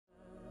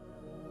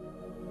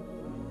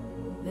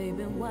They've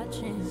been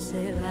watching,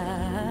 say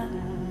la,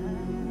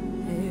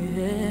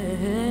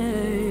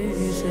 hey,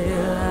 say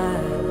la,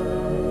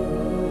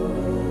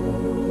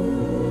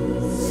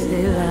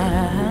 say la,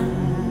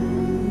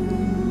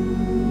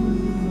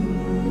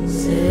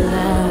 say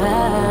la.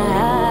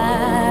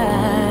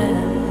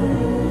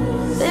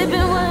 They've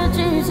been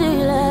watching,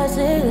 say la,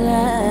 say la,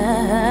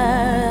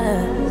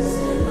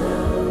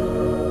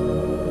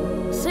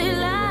 say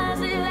la,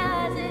 say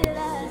la, say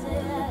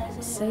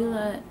la, say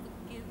la.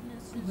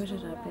 Where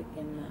did I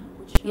begin that?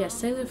 Yeah,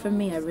 Sailor for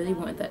me, I really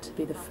wanted that to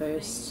be the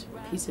first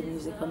piece of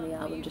music on the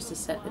album, just to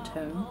set the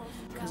tone,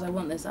 because I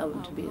want this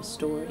album to be a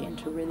story and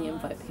to really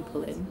invite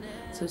people in.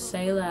 So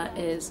Sailor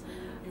is,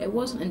 it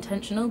wasn't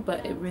intentional,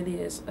 but it really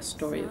is a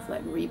story of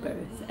like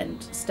rebirth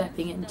and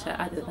stepping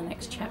into either the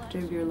next chapter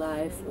of your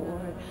life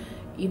or,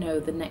 you know,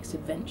 the next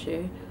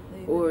adventure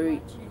or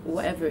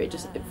whatever. It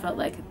felt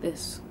like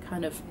this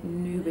kind of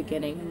new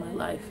beginning in my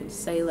life, and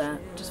Sailor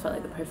just felt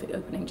like the perfect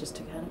opening, just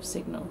to kind of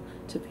signal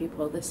to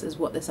people this is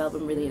what this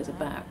album really is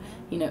about.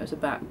 You know, it was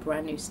about a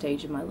brand new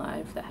stage in my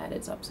life that had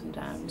its ups and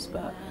downs,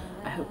 but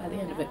I hope by the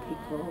end of it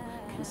people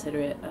consider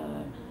it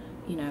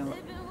you know,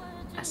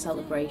 a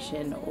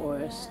celebration or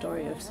a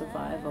story of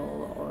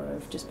survival or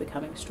of just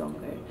becoming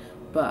stronger.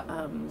 But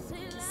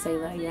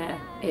Sailor, yeah,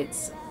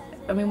 it's,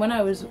 I mean, when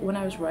I was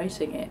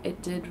writing it,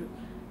 it did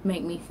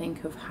make me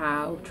think of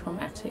how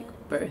traumatic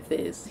birth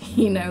is,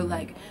 you know,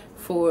 like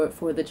for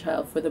the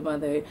child, for the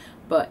mother,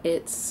 but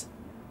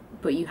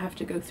you have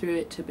to go through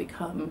it to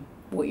become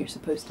what you're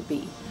supposed to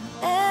be.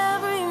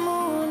 Every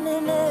moon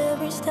and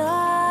every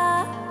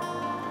star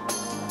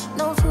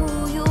knows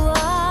who you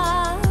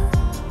are,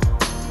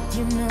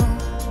 you know.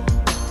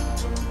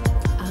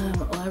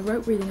 Well, I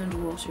wrote Breathing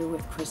Underwater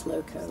with Chris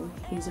Loco.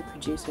 He's a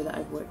producer that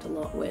I've worked a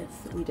lot with.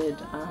 We did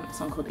a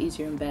song called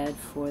Easier in Bed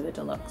for the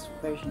deluxe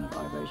version of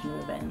our version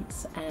of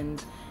Events,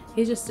 and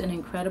he's just an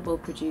incredible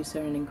producer,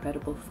 an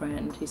incredible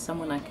friend. He's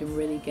someone I can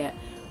really get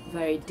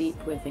very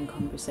deep with in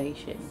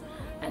conversation,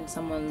 and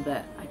someone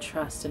that I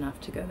trust enough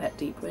to go that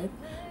deep with.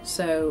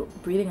 So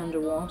Breathing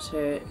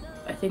Underwater,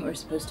 I think we're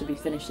supposed to be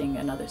finishing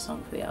another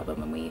song for the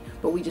album,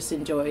 but we just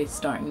enjoy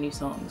starting new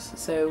songs.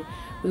 So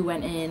we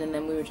went in and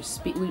then we were just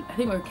I think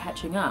we were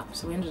catching up,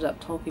 so we ended up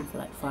talking for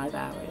like 5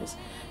 hours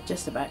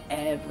just about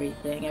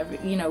everything.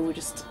 You know, we're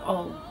just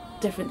all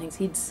different things.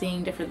 He'd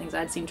seen different things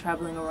I'd seen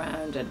traveling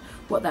around, and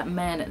what that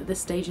meant at this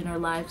stage in our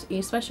lives,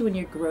 especially when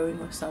you're growing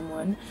with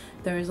someone.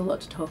 There is a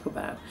lot to talk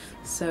about.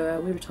 So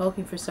we were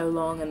talking for so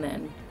long, and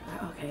then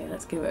okay,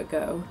 let's give it a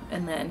go.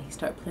 And then he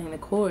started playing the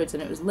chords,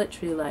 and it was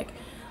literally like,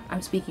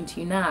 I'm speaking to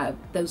you now,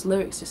 those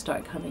lyrics just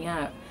started coming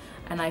out.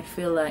 And I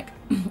feel like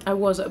I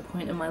was at a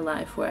point in my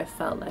life where I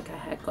felt like I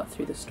had got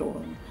through the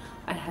storm.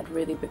 I had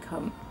really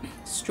become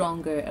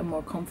stronger and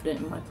more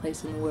confident in my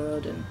place in the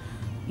world, and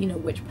you know,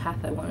 which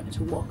path I wanted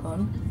to walk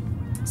on.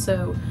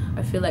 So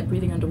I feel like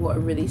Breathing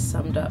Underwater really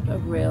summed up a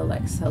real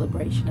like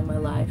celebration in my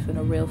life, and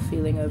a real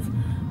feeling of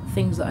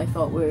things that I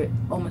thought were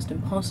almost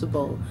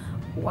impossible.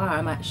 Wow,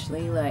 I'm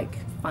actually like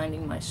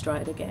finding my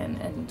stride again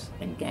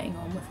and getting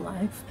on with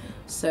life.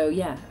 So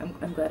yeah,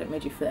 I'm glad it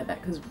made you feel that,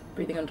 because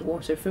Breathing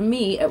Underwater, for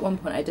me, at one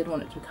point I did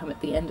want it to come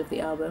at the end of the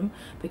album,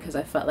 because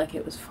I felt like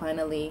it was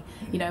finally,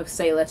 you know,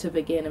 Sailor to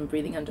begin and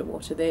Breathing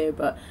Underwater there,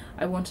 but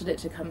I wanted it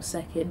to come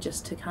second,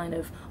 just to kind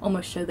of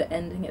almost show the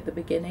ending at the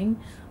beginning.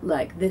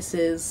 Like, this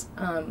is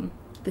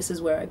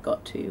where I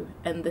got to,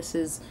 and this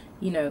is,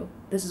 you know,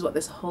 this is what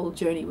this whole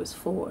journey was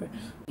for.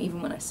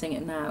 Even when I sing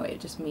it now, it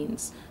just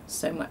means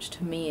so much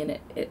to me, and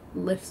it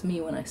lifts me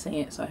when I sing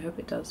it, so I hope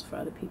it does for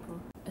other people.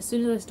 As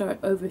soon as I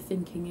start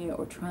overthinking it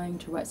or trying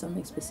to write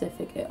something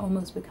specific, it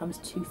almost becomes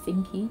too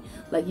thinky.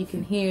 Like, you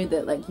can hear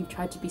that like you've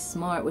tried to be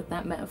smart with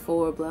that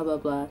metaphor, blah blah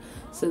blah.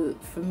 So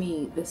for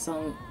me, this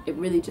song, it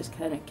really just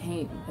kind of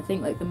came. I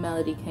think like the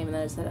melody came, and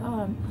then I said,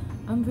 oh,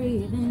 I'm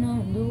breathing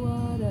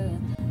underwater.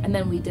 And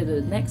then we did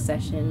a next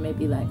session,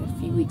 maybe like a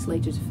few weeks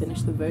later, to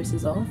finish the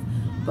verses off.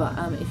 But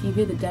if you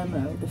hear the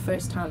demo, the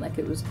first time, like,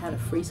 it was kind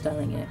of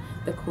freestyling it,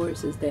 the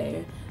chorus is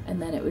there,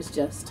 and then it was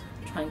just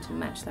trying to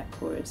match that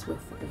chorus with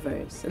the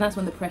verse. And that's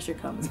when the pressure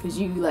comes, because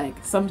you, like,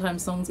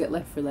 sometimes songs get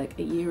left for like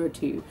a year or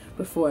two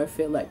before I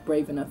feel like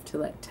brave enough to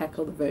like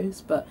tackle the verse.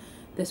 But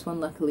this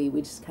one, luckily,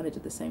 we just kind of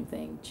did the same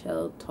thing,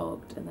 chilled,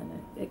 talked, and then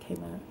it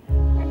came out.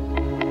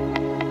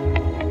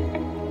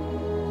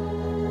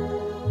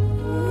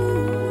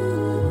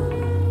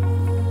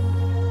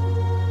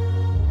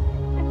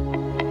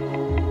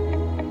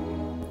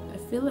 I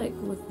feel like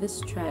with this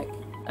track,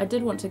 I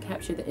did want to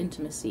capture the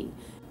intimacy.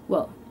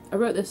 Well, I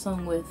wrote this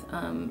song with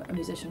a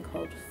musician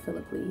called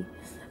Philip Lee,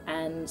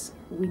 and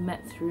we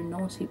met through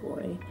Naughty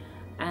Boy,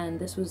 and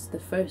this was the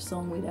first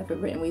song we'd ever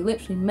written. We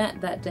literally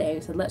met that day,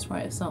 we said let's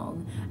write a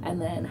song, and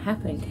then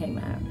Happen came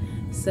out.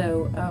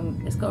 So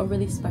it's got a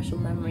really special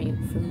memory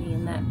for me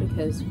in that,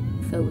 because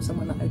Phil was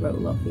someone that I wrote a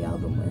lot of the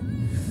album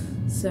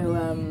with. So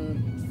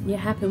yeah,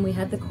 Happen, we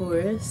had the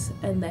chorus,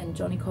 and then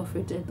Johnny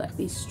Coffer did like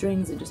these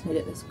strings and just made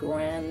it this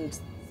grand,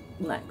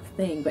 like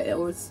thing, but it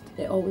always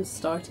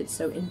started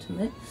so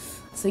intimate.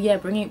 So yeah,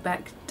 bringing it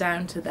back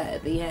down to that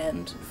at the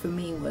end for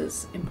me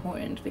was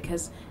important,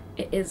 because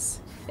it's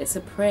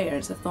a prayer,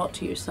 it's a thought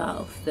to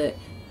yourself that,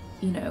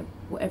 you know,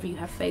 whatever you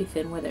have faith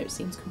in, whether it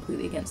seems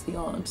completely against the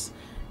odds,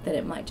 that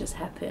it might just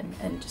happen,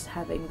 and just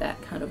having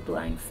that kind of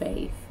blind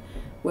faith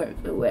where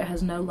it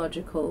has no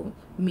logical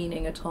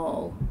meaning at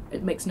all,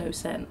 it makes no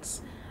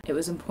sense. It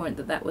was important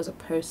that that was a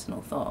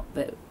personal thought,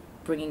 but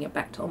bringing it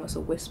back to almost a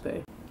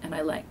whisper, and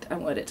I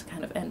wanted it to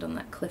kind of end on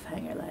that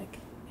cliffhanger, like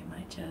it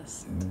might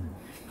just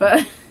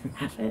but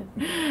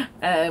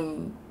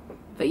happen.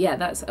 But yeah,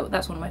 that's one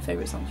of my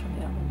favourite songs from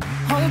the album.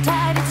 Hold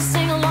tight to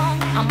sing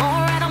along. I'm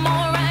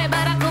alright,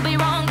 but I could be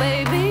wrong,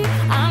 baby.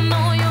 I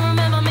know you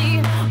remember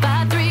me.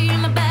 By 3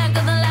 in the back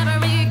of the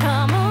library.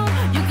 Come on,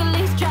 you can at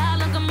least try,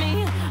 look at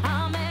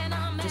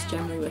me. Just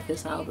generally with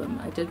this album,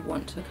 I did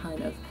want to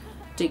kind of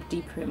dig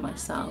deeper in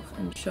myself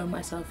and show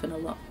myself in a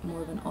lot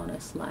more of an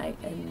honest light,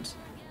 and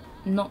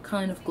not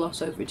kind of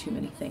gloss over too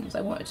many things.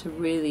 I wanted to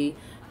really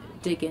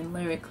dig in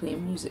lyrically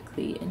and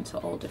musically into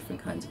all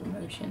different kinds of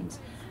emotions,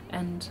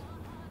 and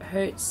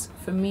Hurts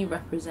for me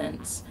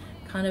represents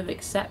kind of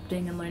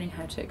accepting and learning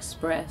how to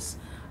express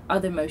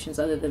other emotions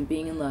other than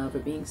being in love or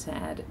being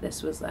sad.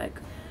 This was like,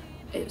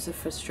 it's a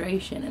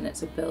frustration, and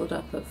it's a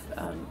build-up of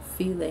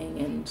feeling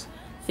and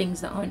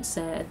things that aren't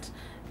said,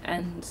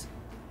 and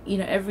you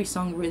know, every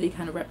song really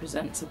kind of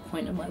represents a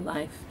point in my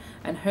life,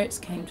 and Hurts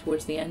came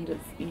towards the end of,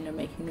 you know,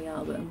 making the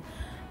album,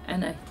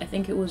 and I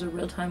think it was a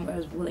real time where I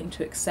was willing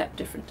to accept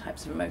different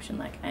types of emotion,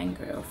 like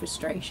anger or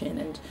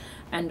frustration,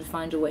 and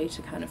find a way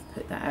to kind of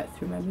put that out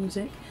through my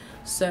music.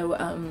 So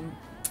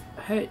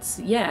Hurts,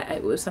 yeah,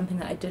 it was something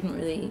that I didn't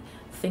really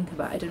think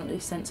about, I didn't really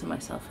censor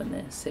myself in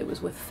this. It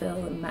was with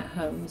Phil and Matt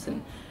Holmes,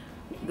 and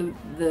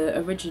the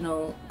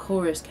original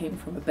chorus came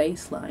from a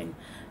bass line.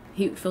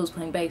 Phil's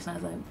playing bass, and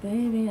I was like,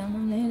 baby, I'm a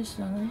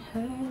nation, it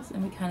hurts,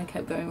 and we kind of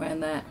kept going around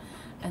that,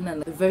 and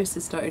then the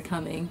verses started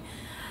coming,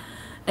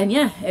 and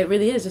yeah, it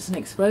really is just an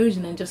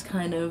explosion, and just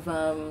kind of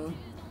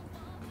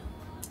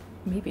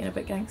me being a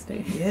bit gangster.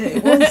 Yeah,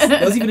 it was.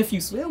 There was even a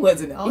few swear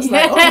words in it. I was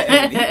like,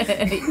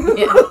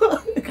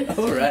 yeah.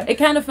 All right. It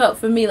kind of felt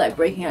for me like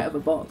breaking out of a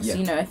box. Yeah.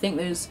 You know, I think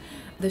there's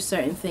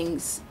certain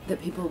things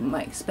that people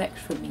might expect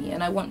from me,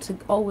 and I want to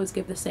always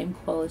give the same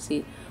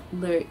quality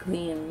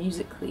lyrically and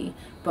musically,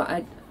 but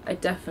I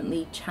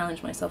definitely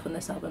challenged myself on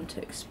this album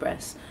to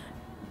express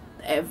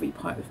every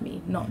part of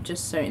me, not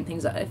just certain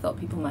things that I thought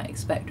people might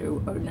expect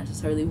or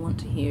necessarily want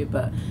to hear,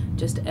 but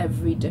just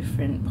every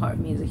different part of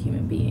me as a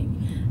human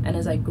being. And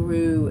as I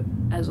grew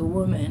as a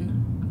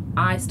woman,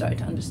 I started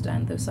to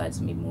understand those sides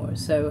of me more,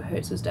 so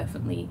Hurts was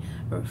definitely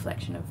a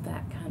reflection of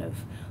that kind of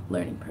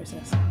learning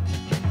process.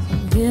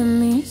 Give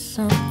me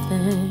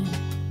something.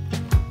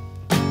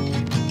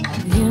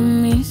 Give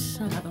me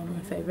something. Another one of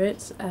my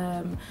favourites.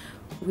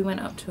 We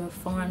went up to a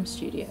farm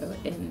studio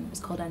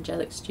it's called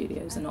Angelic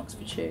Studios in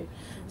Oxfordshire.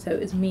 So it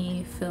was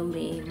me, Phil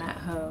Lee, Matt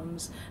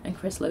Holmes, and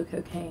Chris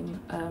Loco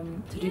came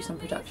to do some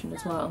production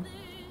as well.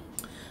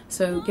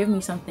 So Give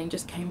Me Something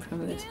just came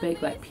from this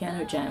big like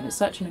piano jam. It's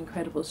such an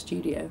incredible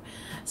studio.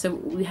 So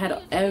we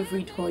had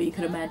every toy you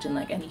could imagine,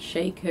 like any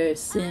shaker,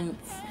 synth,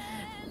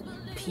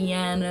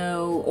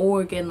 piano,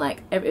 organ,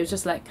 like it was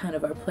just like kind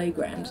of our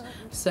playground.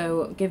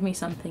 So Give Me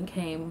Something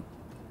came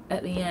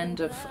at the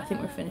end of, I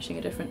think we're finishing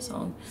a different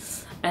song,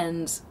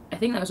 and I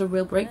think that was a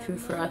real breakthrough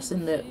for us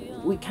in that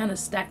we kind of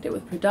stacked it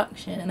with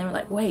production, and they were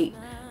like, wait,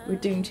 we're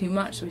doing too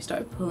much, so we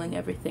started pulling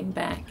everything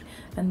back,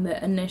 and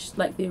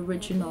the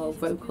original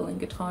vocal and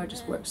guitar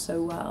just worked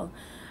so well.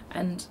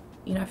 And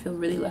you know, I feel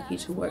really lucky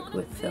to work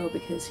with Phil,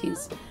 because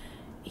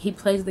he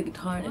plays the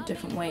guitar in a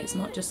different way. It's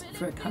not just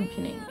for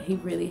accompanying, he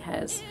really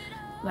has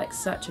like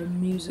such a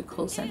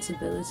musical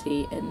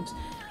sensibility, and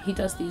he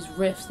does these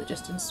riffs that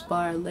just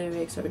inspire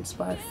lyrics or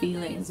inspire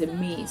feelings in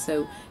me,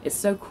 so it's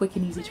so quick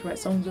and easy to write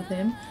songs with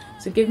him.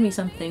 So Give Me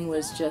Something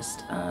was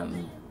just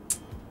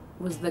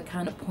was the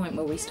kind of point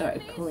where we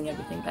started pulling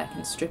everything back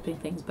and stripping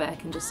things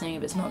back and just saying,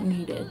 if it's not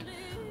needed,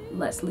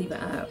 let's leave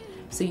it out.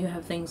 So you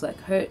have things like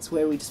Hurts,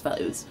 where we just felt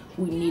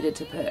we needed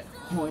to put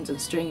horns and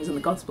strings, and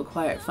the gospel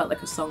choir, it felt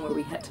like a song where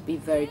we had to be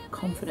very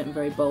confident and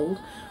very bold,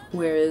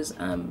 whereas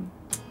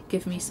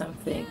Give Me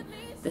Something,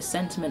 the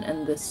sentiment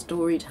and the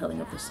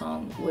storytelling of the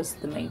song was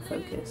the main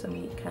focus, and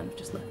we kind of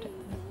just left it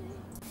there.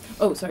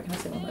 Oh, sorry, can I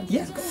say one more?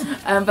 Yeah, go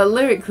on. But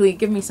lyrically,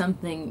 Give Me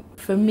Something,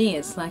 for me,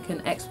 it's like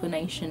an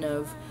explanation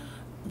of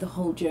the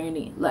whole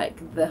journey.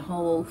 Like, the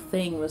whole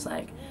thing was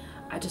like,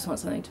 I just want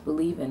something to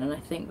believe in, and I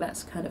think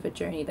that's kind of a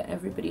journey that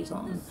everybody's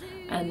on.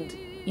 And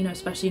you know,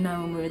 especially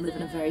now when we live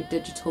in a very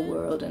digital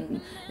world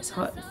and it's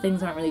hard,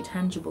 things aren't really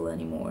tangible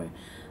anymore.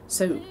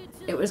 So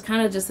it was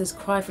kind of just this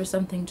cry for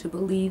something to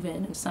believe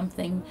in, and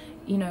something,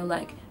 you know,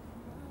 like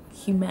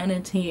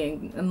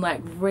humanity and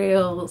like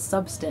real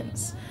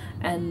substance,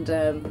 and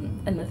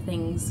the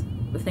things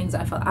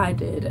that I felt I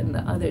did and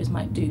that others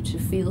might do to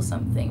feel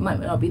something. It might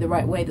not be the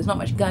right way, there's not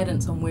much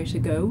guidance on where to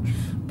go,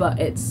 but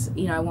it's,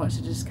 you know, I want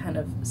to just kind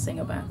of sing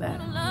about that.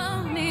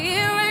 Love me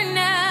right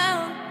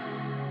now.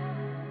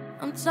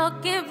 I'm I'm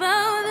talking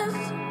about this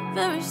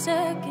very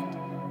second.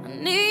 I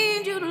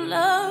need you to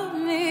love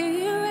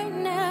me right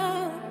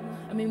now.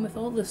 I mean, with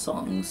all the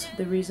songs,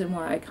 the reason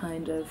why I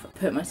kind of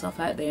put myself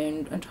out there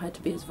and tried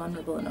to be as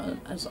vulnerable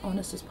and as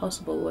honest as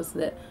possible was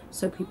that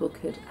so people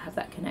could have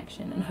that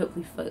connection and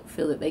hopefully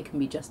feel that they can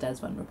be just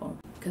as vulnerable.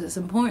 Because it's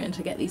important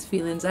to get these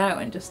feelings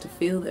out and just to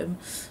feel them.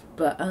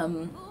 But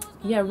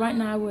yeah, right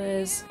now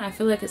I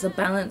feel like it's a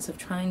balance of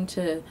trying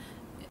to,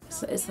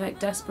 it's like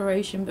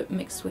desperation but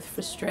mixed with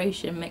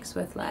frustration, mixed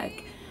with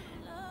like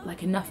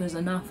enough is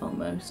enough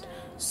almost.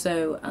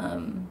 So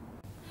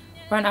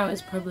right now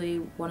it's probably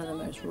one of the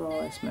most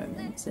rawest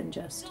moments, and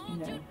just, you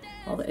know,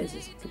 all it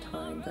is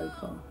guitar and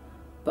vocal.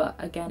 But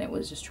again, it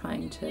was just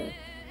trying to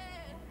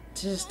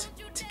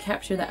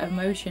capture that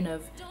emotion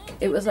of,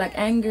 it was like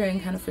anger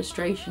and kind of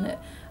frustration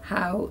at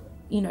how,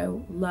 you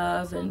know,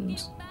 love,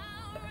 and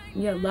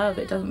yeah, love,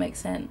 it doesn't make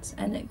sense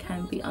and it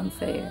can be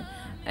unfair,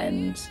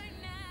 and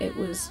it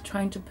was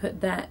trying to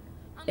put that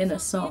in a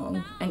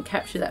song and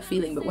capture that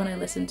feeling. But when I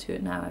listen to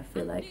it now, I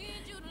feel like,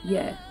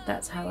 yeah,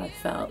 that's how I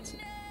felt,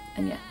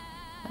 and yeah,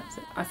 that's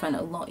it. I find it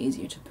a lot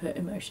easier to put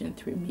emotion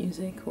through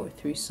music or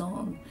through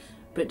song,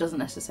 but it doesn't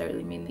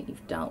necessarily mean that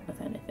you've dealt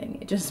with anything.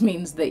 It just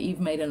means that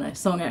you've made a nice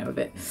song out of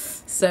it.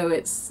 So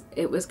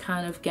it was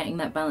kind of getting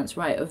that balance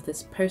right of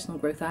this personal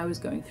growth I was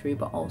going through,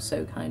 but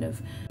also kind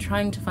of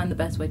trying to find the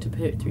best way to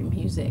put it through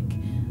music,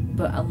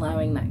 but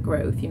allowing that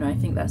growth. You know, I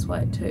think that's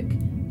why it took,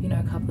 you know,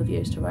 a couple of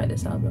years to write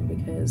this album,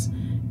 because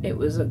it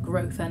was a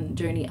growth and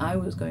journey I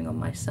was going on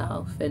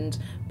myself, and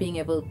being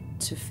able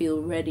to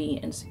feel ready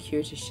and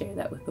secure to share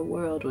that with the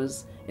world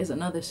is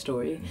another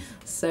story.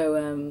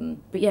 So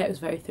but yeah, it was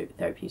very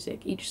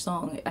therapeutic. Each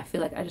song, I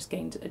feel like I just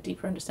gained a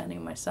deeper understanding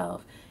of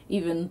myself.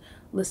 Even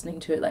listening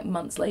to it like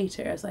months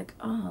later, I was like,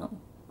 oh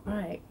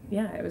right,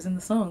 yeah, it was in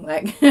the song,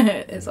 like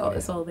it's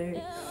all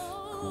there.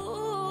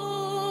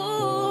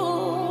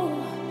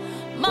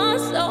 My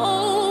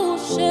soul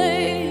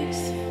shakes.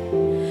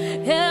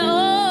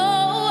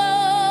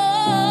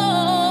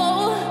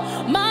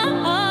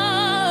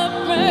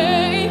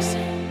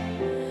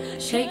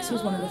 Shakes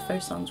was one of the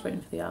first songs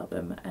written for the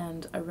album,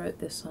 and I wrote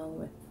this song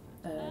with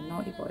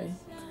Naughty Boy,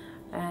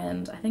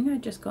 and I think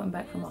I'd just gotten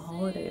back from a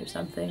holiday or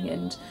something,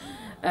 and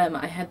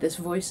I had this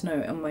voice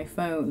note on my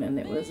phone, and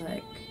it was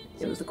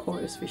the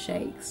chorus for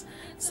Shakes.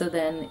 So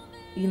then,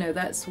 you know,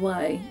 that's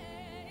why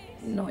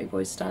Naughty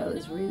Boy's style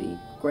is really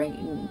great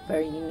and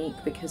very unique,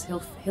 because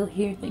he'll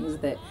hear things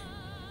that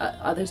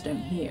others don't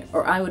hear,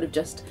 or I would have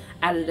just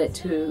added it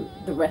to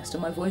the rest of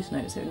my voice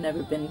notes. It would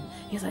never been,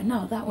 he's like,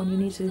 no, that one you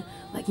need to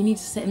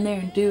sit in there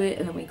and do it,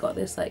 and then we got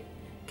this like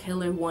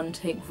killer one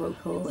take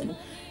vocal, and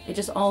it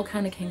just all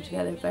kind of came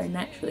together very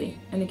naturally.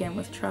 And again,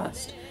 with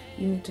trust,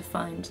 you need to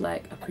find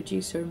like a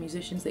producer or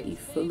musicians that you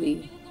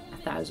fully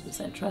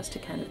 1000% trust to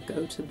kind of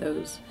go to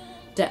those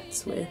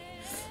depths with.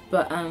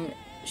 But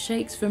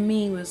Shakes for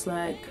me was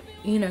like,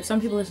 you know, some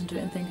people listen to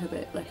it and think of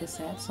it like a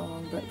sad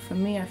song, but for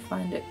me I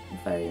find it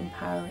very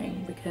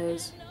empowering,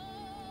 because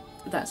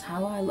that's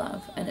how I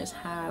love, and it's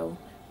how,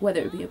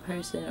 whether it be a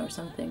person or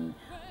something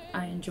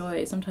I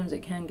enjoy, sometimes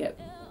it can get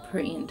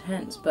pretty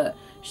intense, but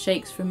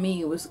Shakes for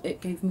me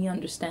it gave me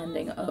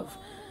understanding of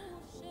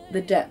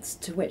the depths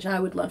to which I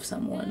would love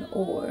someone,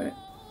 or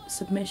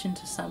submission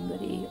to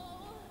somebody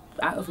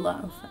out of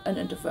love and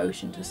a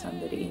devotion to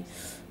somebody.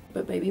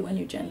 But baby, when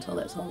you're gentle,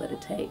 that's all that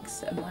it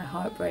takes. And my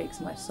heart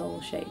breaks, my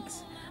soul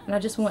shakes. And I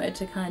just wanted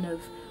to kind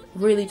of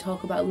really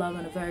talk about love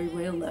on a very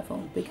real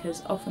level,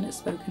 because often it's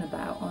spoken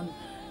about on,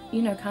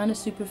 you know, kind of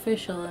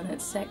superficial, and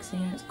it's sexy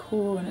and it's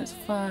cool and it's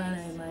fun,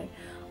 and like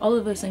all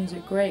of those things are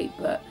great,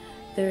 but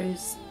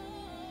there's,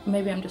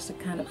 maybe I'm just a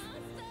kind of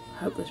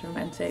hopeless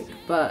romantic,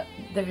 but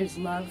there's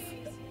love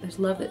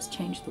that's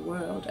changed the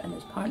world, and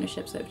there's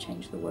partnerships that have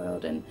changed the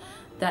world, and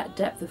that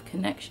depth of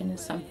connection is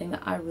something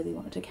that I really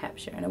want to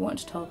capture, and I want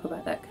to talk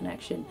about that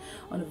connection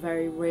on a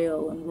very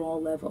real and raw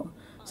level.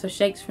 So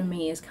Shakes for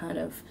me is kind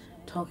of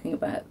talking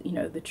about, you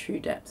know, the true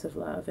depths of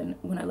love. And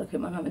when I look at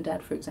my mum and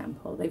dad, for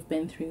example, they've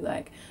been through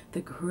like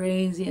the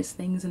craziest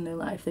things in their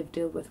life. They've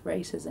dealt with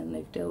racism,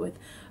 they've dealt with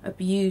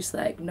abuse,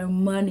 like no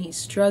money,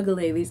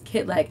 struggling, these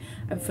kids, like,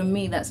 and for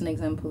me that's an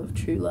example of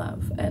true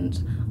love,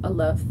 and a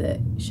love that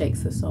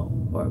shakes the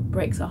soul or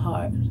breaks a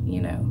heart,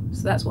 you know.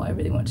 So that's what I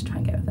really want to try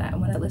and get with that,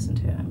 and when I listen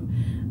to it,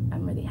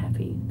 I'm really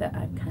happy that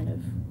I've kind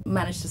of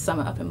managed to sum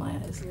it up in my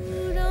eyes.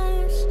 You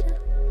don't stop.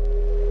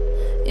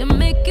 You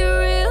make it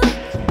real,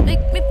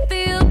 make me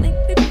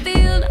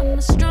feel I'm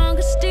the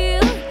strongest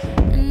steel,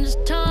 and as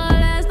tall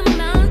as the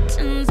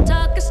mountains,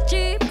 talk is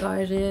cheap.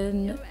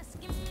 Garden,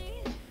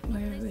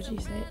 where would you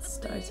say it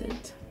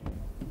started?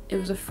 It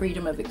was a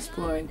freedom of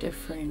exploring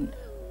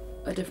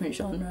a different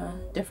genre,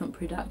 different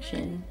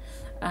production,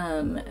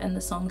 and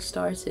the song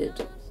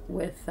started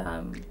with,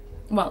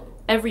 well,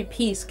 every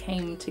piece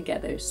came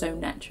together so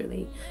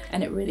naturally,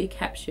 and it really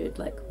captured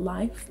like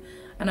life.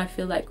 And I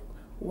feel like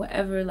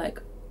whatever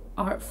like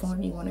art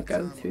form you want to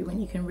go through,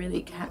 when you can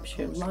really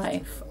capture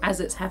life as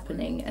it's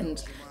happening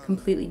and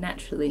completely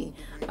naturally.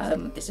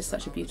 It's just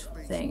such a beautiful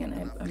thing,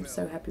 and I'm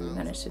so happy we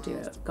managed to do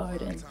it at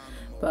Garden.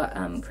 But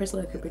Chris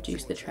Loco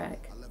produced the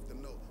track.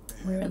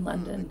 We were in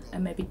London,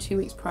 and maybe 2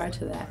 weeks prior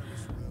to that,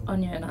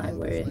 Anya and I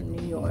were in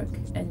New York,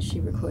 and she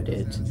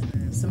recorded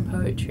some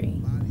poetry.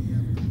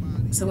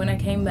 So when I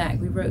came back,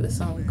 we wrote the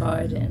song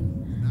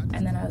Garden,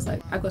 and then I was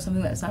like, I've got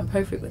something that sounds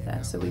perfect with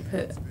that. So we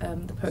put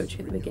the poetry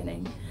at the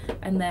beginning,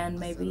 and then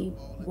maybe,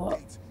 what,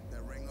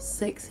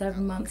 6-7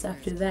 months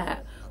after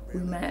that, we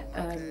met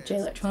J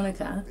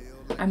Electronica.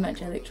 I met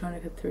J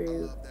Electronica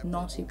through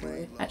Naughty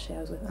Boy. Actually,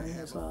 I was with Anya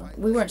as well.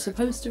 We weren't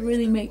supposed to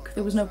really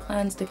there was no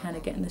plans to kind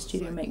of get in the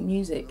studio and make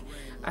music.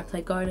 I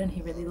played Garden,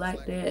 he really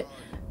liked it.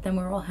 Then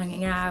we were all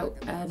hanging out,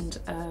 and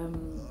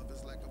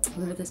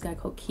we were with this guy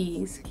called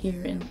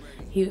Kieran.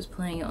 He was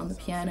playing it on the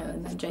piano,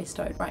 and then Jay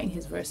started writing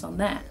his verse on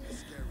that.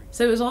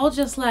 So it was all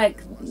just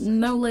like,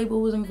 no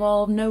label was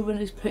involved, nobody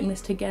was putting this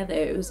together.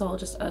 It was all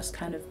just us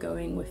kind of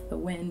going with the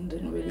wind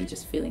and really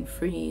just feeling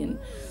free and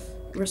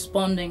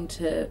responding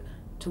to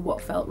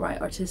what felt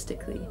right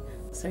artistically.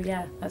 So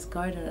yeah, that's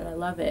Garden, and I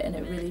love it, and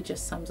it really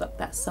just sums up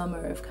that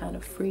summer of kind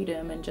of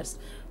freedom and just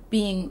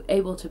being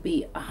able to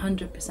be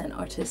 100%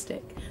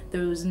 artistic.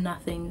 There was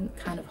nothing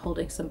kind of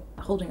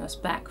holding us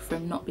back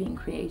from not being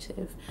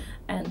creative,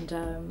 and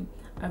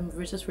I'm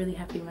just really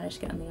happy we managed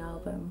to get on the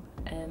album,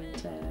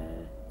 and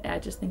I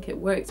just think it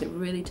works. It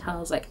really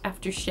tells, like,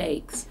 after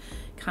Shakes,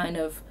 kind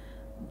of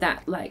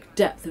that like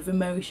depth of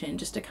emotion,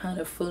 just to kind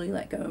of fully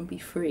let go and be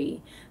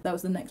free. That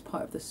was the next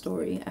part of the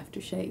story after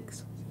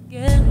Shakes.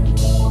 Yeah.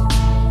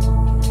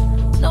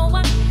 No,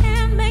 I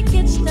can't make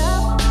it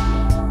stop.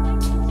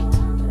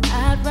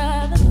 I'd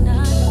rather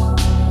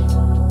not.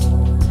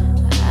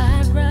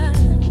 I'd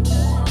rather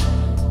not.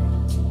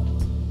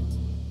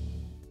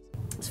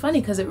 It's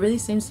funny because it really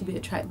seems to be a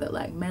track that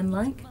like men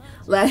like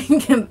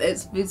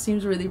it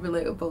seems really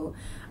relatable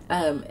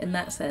in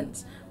that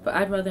sense. But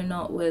I'd Rather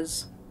Not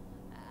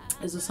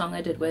is a song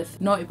I did with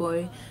Naughty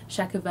Boy,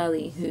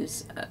 Shakavelli,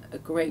 who's a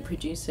great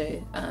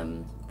producer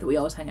that we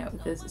always hang out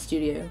with at the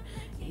studio.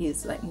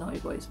 He's like Naughty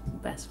Boy's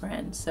best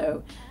friend,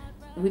 so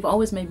we've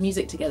always made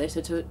music together.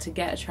 So to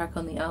get a track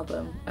on the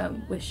album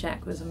with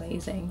Shaq was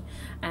amazing,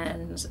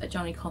 and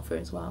Johnny Coffer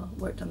as well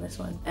worked on this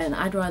one. And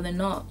I'd Rather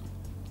Not,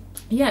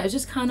 yeah, it's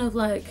just kind of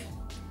like,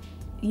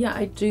 yeah,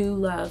 I do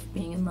love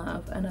being in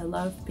love, and I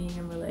love being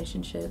in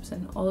relationships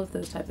and all of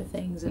those type of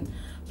things,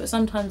 but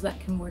sometimes that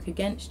can work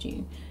against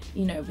you,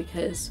 you know,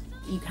 because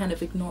you kind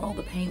of ignore all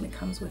the pain that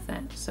comes with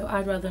that. So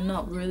I'd Rather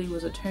Not really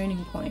was a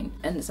turning point,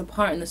 and it's a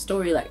part in the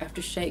story, like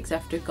after Shakes,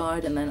 after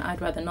God, and then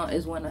I'd Rather Not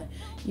is when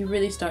you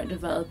really start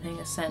developing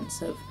a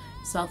sense of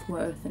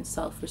self-worth and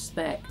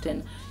self-respect,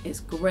 and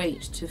it's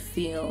great to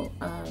feel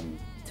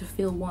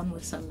one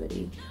with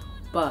somebody,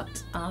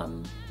 but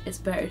it's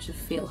better to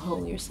feel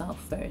whole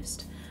yourself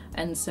first.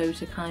 And so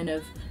to kind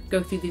of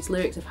go through these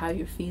lyrics of how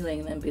you're feeling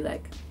and then be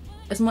like,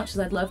 as much as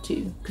I'd love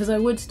to, because I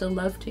would still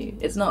love to.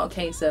 It's not a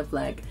case of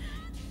like,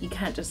 you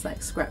can't just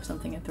like scrap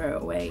something and throw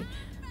it away.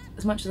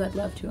 As much as I'd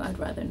love to, I'd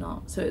rather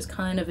not. So it's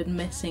kind of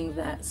admitting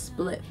that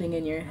split thing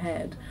in your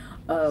head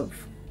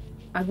of,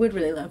 I would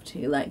really love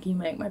to, like, you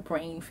make my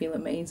brain feel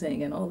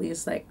amazing and all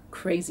these like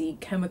crazy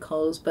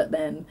chemicals, but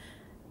then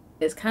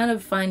it's kind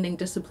of finding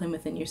discipline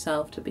within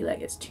yourself to be like,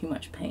 it's too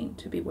much pain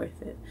to be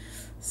worth it.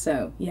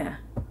 So yeah,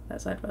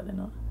 that's I'd Rather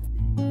Not.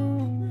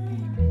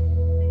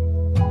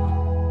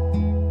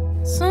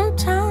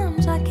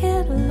 Sometimes I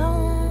get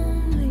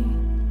lonely,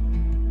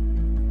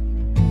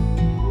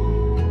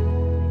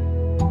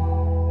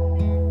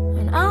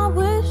 and I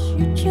wish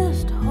you'd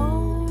just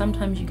hold.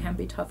 Sometimes you can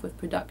be tough with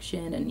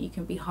production and you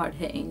can be hard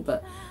hitting,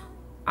 but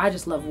I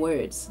just love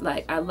words.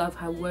 Like, I love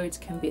how words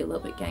can be a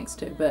little bit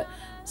gangster, but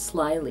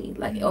slyly.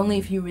 Like, only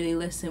if you really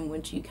listen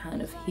would you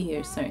kind of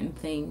hear certain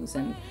things,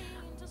 and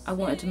I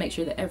wanted to make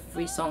sure that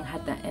every song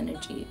had that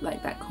energy,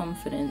 like that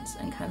confidence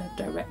and kind of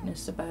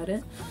directness about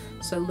it.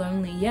 So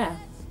Lonely, yeah,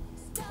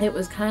 it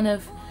was kind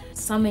of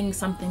summing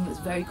something that's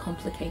very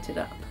complicated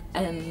up,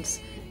 and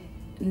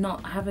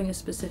not having a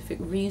specific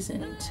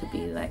reason to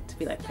be like,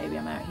 baby,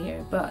 I'm out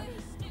here, but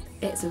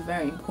it's a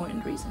very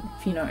important reason,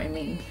 if you know what I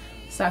mean.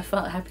 So I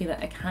felt happy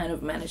that I kind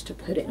of managed to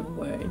put it in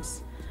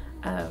words.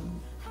 But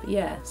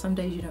yeah, some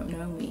days you don't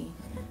know me.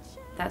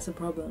 That's a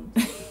problem.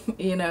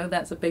 You know,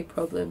 that's a big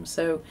problem.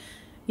 So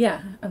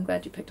yeah, I'm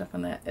glad you picked up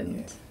on that,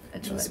 and I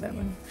do like that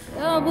one.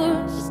 Yeah,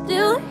 we're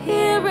still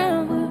here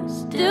and we're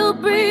still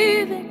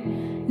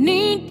breathing,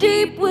 knee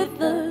deep with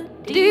the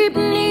deep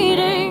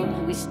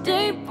needing. We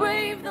stay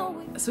brave though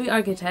we... Sweet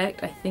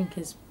Architect, I think,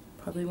 is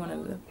probably one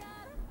of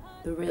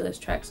the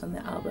realest tracks on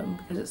the album,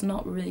 because it's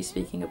not really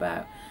speaking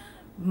about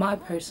my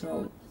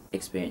personal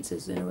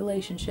experiences in a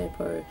relationship,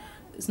 or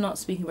it's not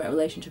speaking about a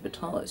relationship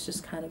at all. It's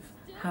just kind of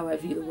how I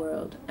view the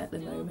world at the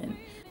moment,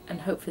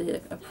 and hopefully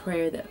like a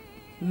prayer that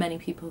many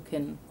people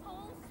can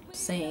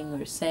sing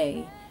or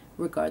say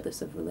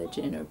regardless of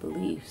religion or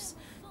beliefs.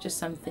 Just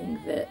something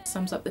that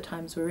sums up the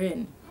times we're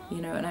in,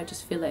 you know. And I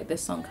just feel like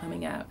this song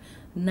coming out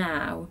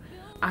now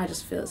I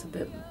just feel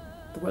the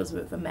world's a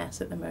bit of a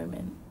mess at the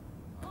moment,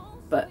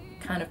 but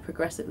kind of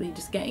progressively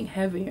just getting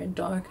heavier and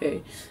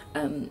darker.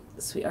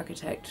 Sweet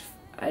Architect,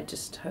 I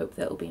just hope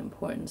that it'll be an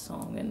important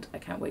song, and I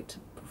can't wait to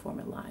perform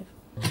it live.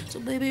 So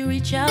baby,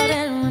 reach out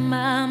and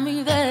remind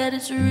me that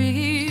it's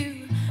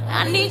real.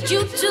 I need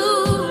you to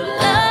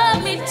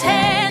love me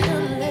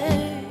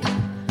tenderly.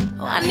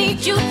 Oh, I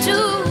need you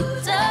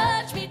to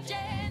touch me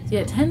gently.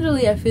 Yeah,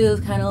 Tenderly I feel is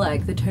kind of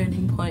like the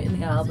turning point in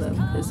the album,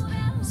 because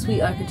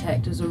Sweet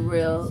Architect is a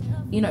real,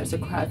 you know, it's a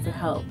cry for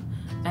help,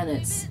 and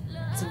it's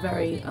a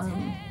very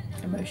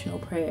emotional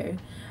prayer.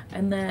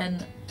 And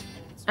then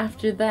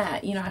after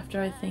that, you know,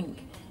 after I think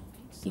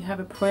you have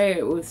a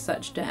prayer with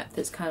such depth,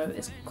 it's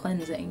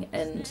cleansing.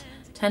 And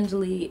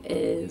Tenderly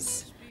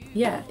is,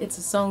 yeah, it's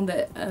a song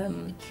that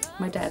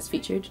my dad's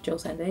featured, Joel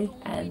Sandé,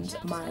 and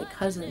my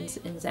cousins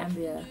in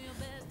Zambia,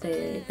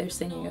 they're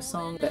singing a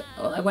song that,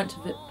 well, I went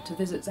to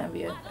visit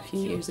Zambia a few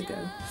years ago,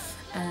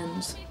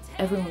 and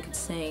everyone could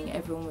sing,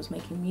 everyone was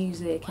making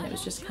music, and it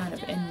was just kind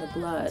of in the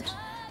blood,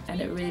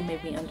 and it really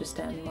made me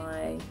understand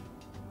my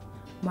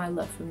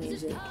love for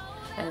music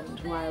and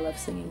why I love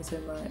singing so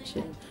much.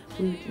 And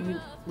we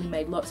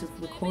made lots of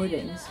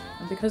recordings,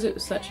 and because it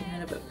was such a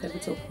kind of a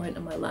pivotal point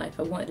in my life,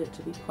 I wanted it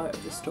to be part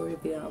of the story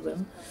of the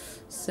album.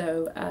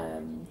 So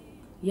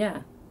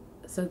yeah,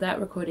 so that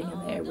recording in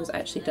there was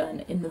actually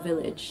done in the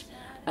village.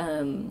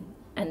 And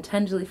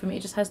Tenderly for me,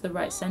 it just has the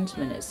right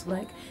sentiment. It's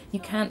like,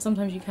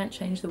 sometimes you can't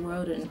change the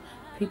world, and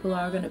people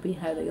are going to be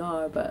how they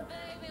are, but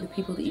the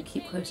people that you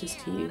keep closest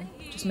to you,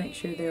 just make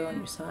sure they're on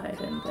your side,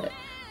 and that,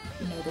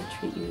 you know, they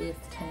treat you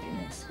with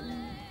tenderness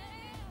and,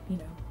 you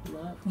know,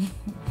 love.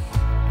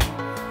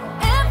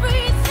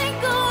 Every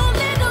single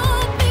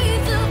little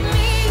piece of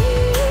me,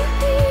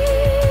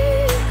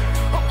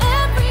 oh,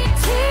 every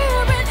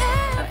tear and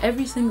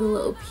Every single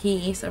little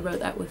piece, I wrote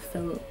that with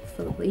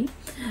Philip Lee,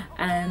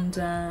 and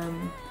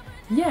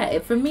yeah,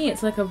 for me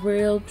it's like a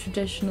real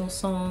traditional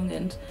song,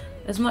 and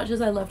as much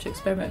as I love to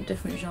experiment with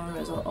different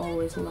genres, I'll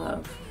always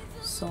love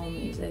soul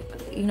music.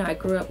 You know, I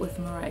grew up with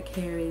Mariah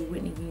Carey,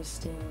 Whitney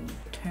Houston,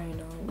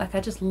 Eternal. Like,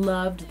 I just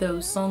loved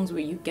those songs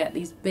where you get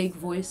these big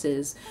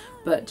voices,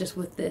 but just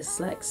with this,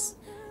 like,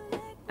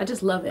 I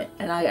just love it,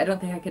 and I don't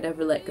think I could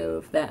ever let go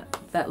of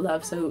that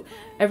love. So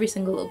every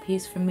single little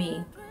piece for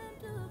me,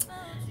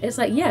 it's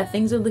like, yeah,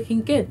 things are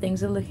looking good,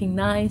 things are looking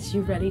nice,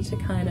 you're ready to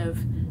kind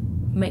of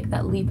make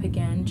that leap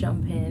again,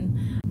 jump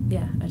in.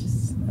 Yeah, I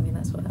mean,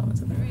 that's what that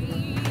one's about.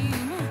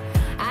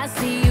 I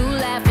see you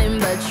laughing,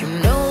 but you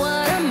know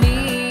what I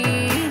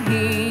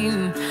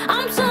mean.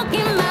 I'm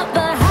talking about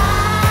the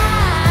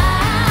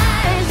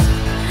highs.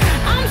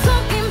 I'm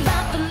talking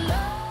about the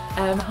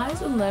lows.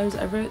 Highs and Lows,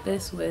 I wrote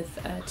this with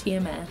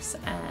TMS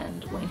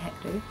and Wayne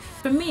Hector.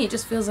 For me, it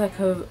just feels like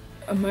a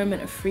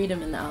moment of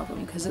freedom in the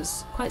album, because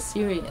it's quite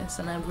serious,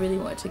 and I really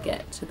wanted to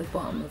get to the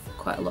bottom of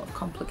quite a lot of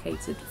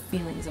complicated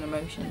feelings and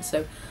emotions.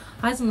 So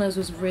Highs and Lows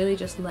was really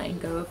just letting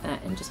go of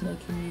that and just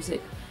making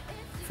music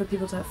for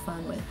people to have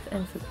fun with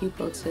and for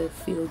people to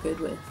feel good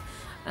with.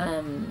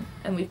 And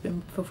we've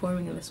been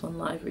performing in this one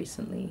live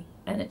recently,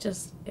 and it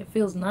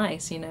feels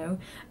nice, you know,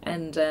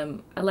 and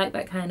I like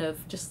that kind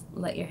of just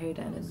let your hair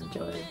down and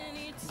enjoy the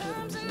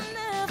music.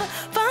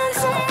 Find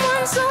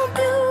someone so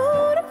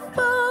beautiful.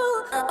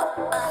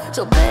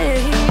 So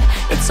babe,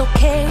 it's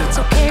okay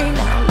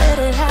now, let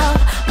it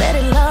out, let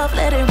it love,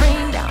 let it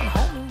rain down,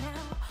 hold me now.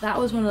 That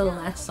was one of the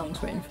last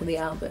songs written for the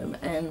album,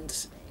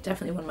 and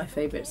definitely one of my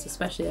favourites,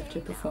 especially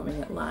after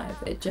performing it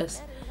live. It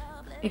gets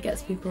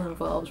people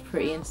involved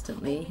pretty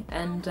instantly,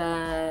 and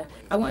I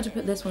wanted to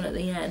put this one at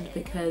the end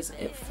because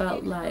it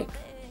felt like,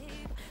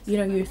 you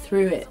know, you're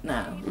through it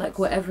now. Like,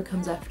 whatever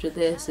comes after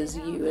this is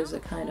you as a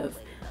kind of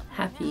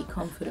happy,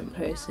 confident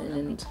person,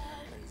 and,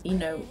 you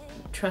know,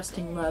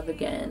 trusting love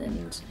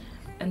again,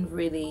 and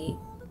really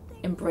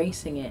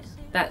embracing it.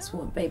 That's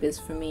what Babe is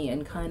for me,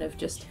 and kind of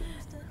just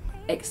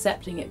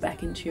accepting it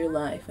back into your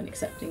life, and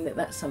accepting that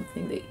that's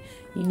something that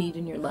you need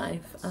in your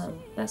life.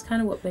 That's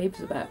kind of what Babe's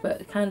about,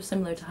 but kind of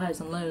similar to Highs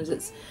and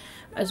Lows.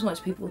 I just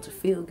want people to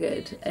feel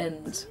good,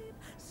 and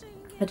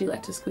I do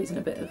like to squeeze in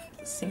a bit of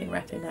singing,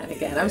 rapping now and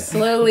again. I'm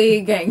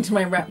slowly getting to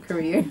my rap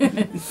career,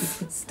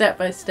 step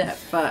by step,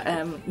 but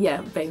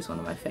yeah, Babe's one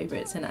of my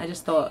favourites, and I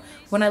just thought,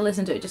 when I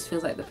listen to it, it just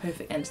feels like the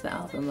perfect end to the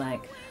album.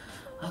 Like,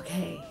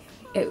 okay,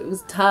 it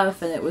was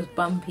tough and it was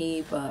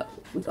bumpy, but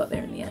we got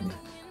there in the end.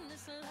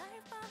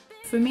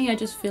 For me, I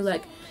just feel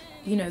like,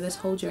 you know, this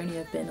whole journey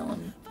I've been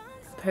on,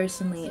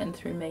 personally and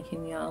through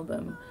making the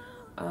album,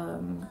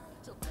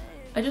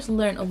 I just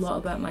learned a lot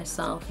about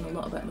myself and a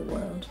lot about the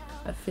world.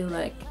 I feel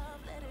like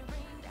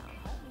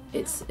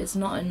it's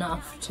not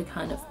enough to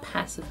kind of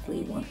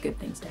passively want good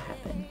things to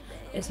happen.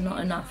 It's not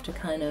enough to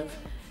kind of,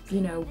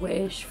 you know,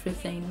 wish for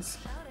things.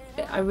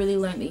 I really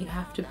learned that you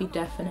have to be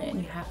definite,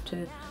 and you have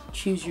to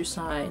choose your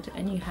side,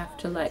 and you have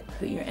to, like,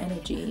 put your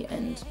energy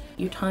and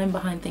your time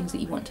behind things that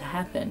you want to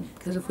happen,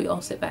 because if we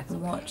all sit back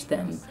and watch,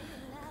 then,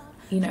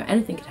 you know,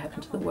 anything could happen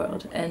to the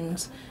world,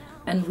 and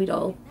we'd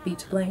all be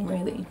to blame,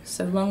 really.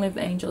 So Long Live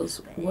the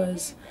Angels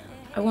was,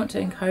 I want to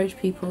encourage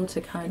people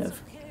to kind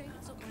of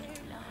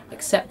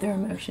accept their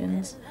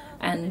emotions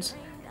and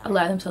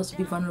allow themselves to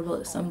be vulnerable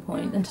at some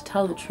point and to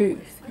tell the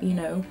truth, you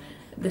know.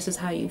 This is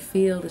how you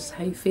feel, this is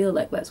how you feel,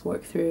 like let's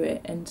work through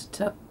it, and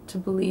to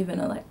believe in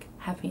a like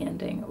happy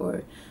ending,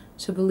 or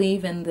to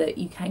believe in that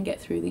you can get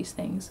through these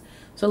things.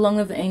 So Long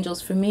Live the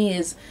Angels for me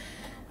is,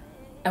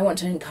 I want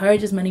to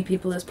encourage as many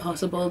people as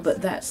possible,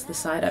 but that's the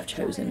side I've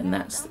chosen, and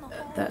that's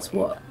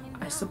what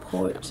I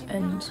support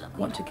and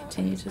want to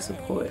continue to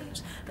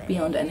support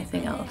beyond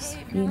anything else,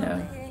 you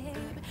know.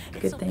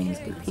 Good things,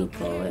 good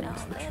people, and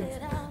the truth.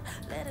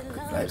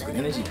 Good vibes, good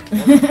energy.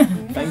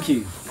 Thank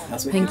you.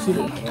 That's what Thank you.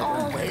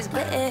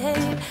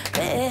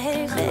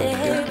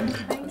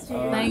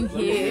 Thank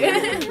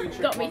you.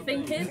 Got me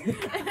thinking.